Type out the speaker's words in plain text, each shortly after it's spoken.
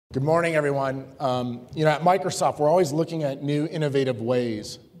Good morning, everyone. At Microsoft, we're always looking at new innovative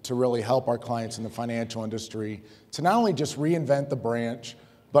ways to really help our clients in the financial industry to not only just reinvent the branch,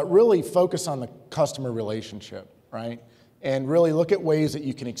 but really focus on the customer relationship, right? And really look at ways that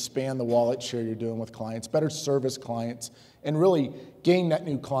you can expand the wallet share you're doing with clients, better service clients, and really gain net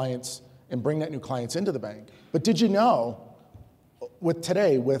new clients and bring net new clients into the bank. But did you know, with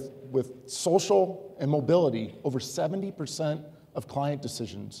social and mobility, over 70% of client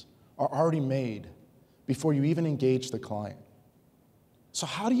decisions are already made before you even engage the client. So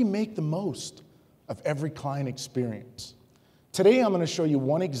how do you make the most of every client experience? Today I'm going to show you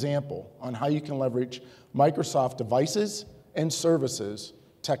one example on how you can leverage Microsoft devices and services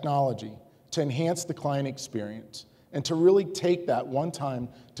technology to enhance the client experience and to really take that one time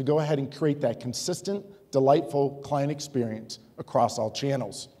to go ahead and create that consistent, delightful client experience across all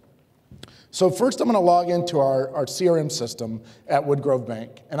channels. So first I'm going to log into our CRM system at Woodgrove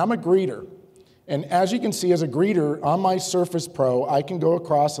Bank, and I'm a greeter. And as you can see, as a greeter, on my Surface Pro, I can go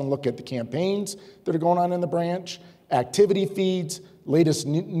across and look at the campaigns that are going on in the branch, activity feeds, latest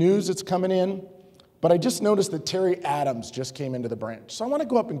news that's coming in. But I just noticed that Terry Adams just came into the branch. So I want to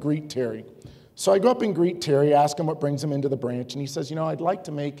go up and greet Terry. So I go up and greet Terry, ask him what brings him into the branch, and he says, I'd like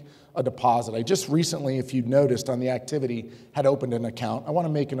to make a deposit. I just recently, if you've noticed on the activity, had opened an account. I want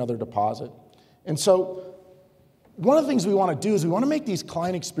to make another deposit. And so one of the things we want to do is we want to make these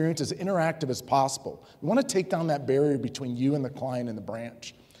client experiences as interactive as possible. We want to take down that barrier between you and the client in the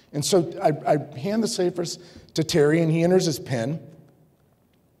branch. And so I hand the Surface to Terry, and he enters his PIN.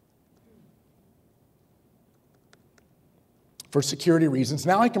 For security reasons.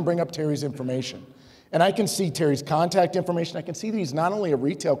 Now I can bring up Terry's information. And I can see Terry's contact information. I can see that he's not only a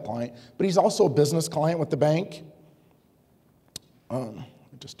retail client, but he's also a business client with the bank. Let me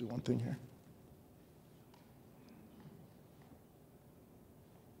just do one thing here.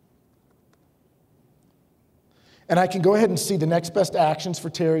 And I can go ahead and see the next best actions for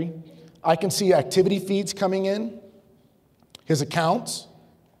Terry. I can see activity feeds coming in, his accounts,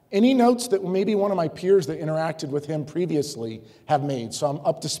 any notes that maybe one of my peers that interacted with him previously have made. So I'm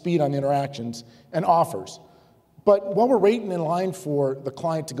up to speed on interactions and offers. But while we're waiting in line for the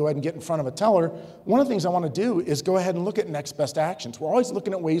client to go ahead and get in front of a teller, one of the things I want to do is go ahead and look at next best actions. We're always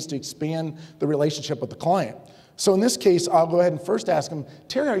looking at ways to expand the relationship with the client. So in this case, I'll go ahead and first ask him,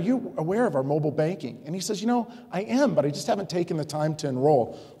 Terry, are you aware of our mobile banking? And he says, I am, but I just haven't taken the time to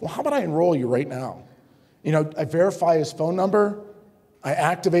enroll. Well, how about I enroll you right now? I verify his phone number, I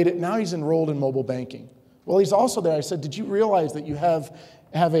activate it, now he's enrolled in mobile banking. Well, he's also there. I said, did you realize that you have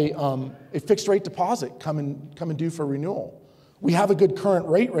a fixed rate deposit coming due for renewal? We have a good current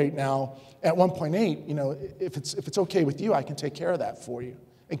rate right now at 1.8. If it's okay with you, I can take care of that for you.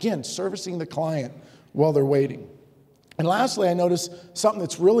 Again, servicing the client while they're waiting. And lastly, I noticed something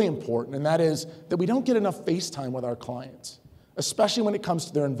that's really important, and that is that we don't get enough face time with our clients, especially when it comes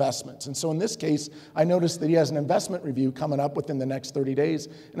to their investments. And so in this case, I noticed that he has an investment review coming up within the next 30 days.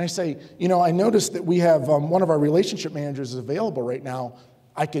 And I say, I noticed that we have one of our relationship managers is available right now.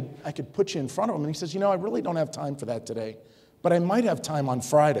 I could put you in front of him. And he says, I really don't have time for that today, but I might have time on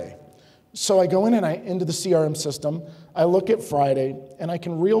Friday. So I go in and into the CRM system. I look at Friday, and I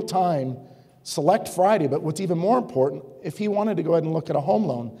can real time select Friday. But what's even more important, if he wanted to go ahead and look at a home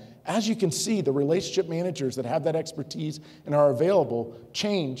loan, as you can see, the relationship managers that have that expertise and are available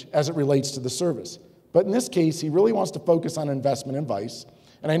change as it relates to the service. But in this case, he really wants to focus on investment advice.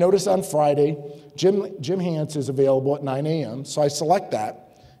 And I notice on Friday, Jim Hance is available at 9 a.m., so I select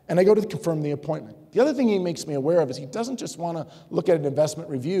that, and I go to confirm the appointment. The other thing he makes me aware of is he doesn't just want to look at an investment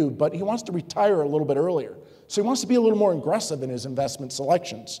review, but he wants to retire a little bit earlier. So he wants to be a little more aggressive in his investment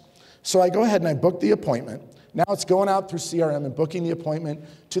selections. So I go ahead and I book the appointment. Now it's going out through CRM and booking the appointment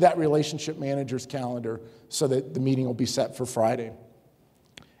to that relationship manager's calendar so that the meeting will be set for Friday.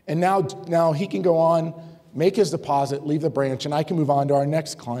 And now he can go on, make his deposit, leave the branch, and I can move on to our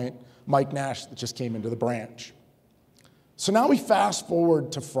next client, Mike Nash, that just came into the branch. So now we fast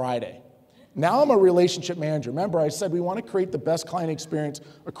forward to Friday. Now I'm a relationship manager. Remember, I said we want to create the best client experience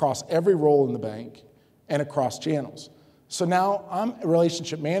across every role in the bank and across channels. So now I'm a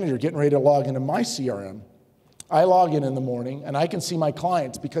relationship manager getting ready to log into my CRM. I log in the morning, and I can see my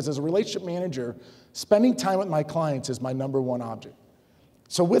clients because as a relationship manager, spending time with my clients is my number one object.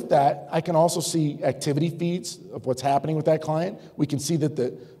 So with that, I can also see activity feeds of what's happening with that client. We can see that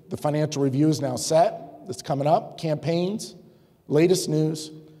the financial review is now set. That's coming up. Campaigns, latest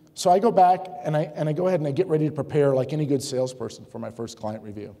news. So I go back, and I go ahead and I get ready to prepare like any good salesperson for my first client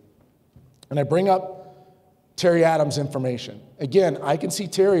review. And I bring up Terry Adams' information. Again, I can see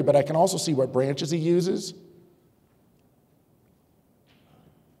Terry, but I can also see what branches he uses.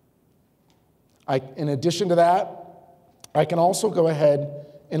 In addition to that, I can also go ahead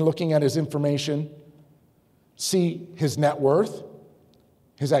and looking at his information, see his net worth,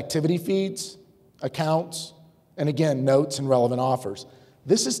 his activity feeds, accounts, and again, notes and relevant offers.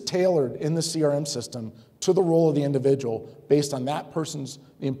 This is tailored in the CRM system to the role of the individual based on the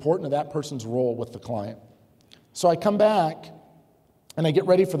importance of that person's role with the client. So I come back and I get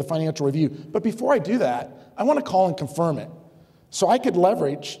ready for the financial review. But before I do that, I want to call and confirm it. So I could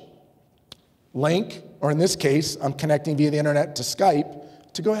leverage Link, or in this case, I'm connecting via the internet to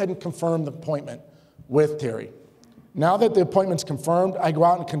Skype to go ahead and confirm the appointment with Terry. Now that the appointment's confirmed, I go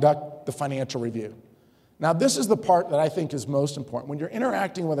out and conduct the financial review. Now, this is the part that I think is most important. When you're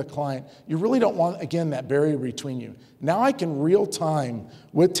interacting with a client, you really don't want, again, that barrier between you. Now I can real time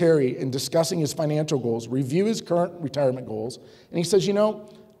with Terry in discussing his financial goals, review his current retirement goals, and he says, you know,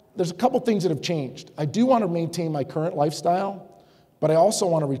 there's a couple things that have changed. I do want to maintain my current lifestyle, but I also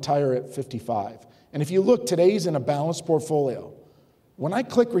want to retire at 55. And if you look, today's in a balanced portfolio. When I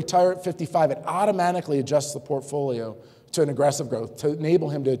click retire at 55, it automatically adjusts the portfolio to an aggressive growth to enable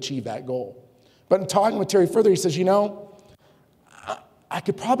him to achieve that goal. But in talking with Terry further, he says, you know, I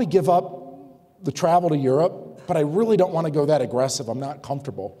could probably give up the travel to Europe, but I really don't want to go that aggressive. I'm not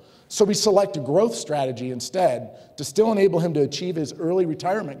comfortable. So we select a growth strategy instead to still enable him to achieve his early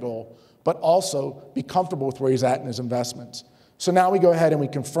retirement goal, but also be comfortable with where he's at in his investments. So now we go ahead and we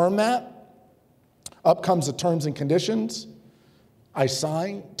confirm that. Up comes the terms and conditions. I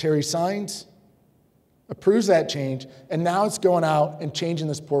sign, Terry signs, approves that change, and now it's going out and changing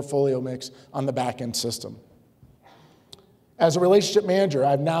this portfolio mix on the back-end system. As a relationship manager,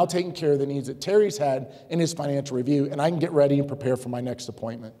 I've now taken care of the needs that Terry's had in his financial review, and I can get ready and prepare for my next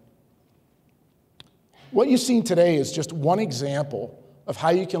appointment. What you've seen today is just one example of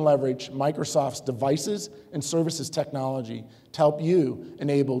how you can leverage Microsoft's devices and services technology to help you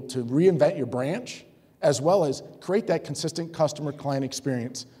enable to reinvent your branch, as well as create that consistent customer-client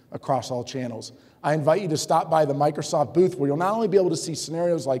experience across all channels. I invite you to stop by the Microsoft booth where you'll not only be able to see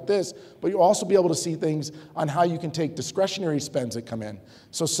scenarios like this, but you'll also be able to see things on how you can take discretionary spends that come in.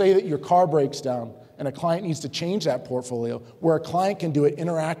 So say that your car breaks down and a client needs to change that portfolio, where a client can do it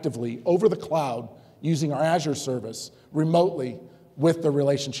interactively over the cloud using our Azure service remotely with the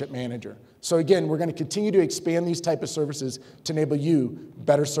relationship manager. So again, we're going to continue to expand these type of services to enable you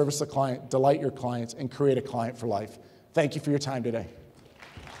better service the client, delight your clients, and create a client for life. Thank you for your time today.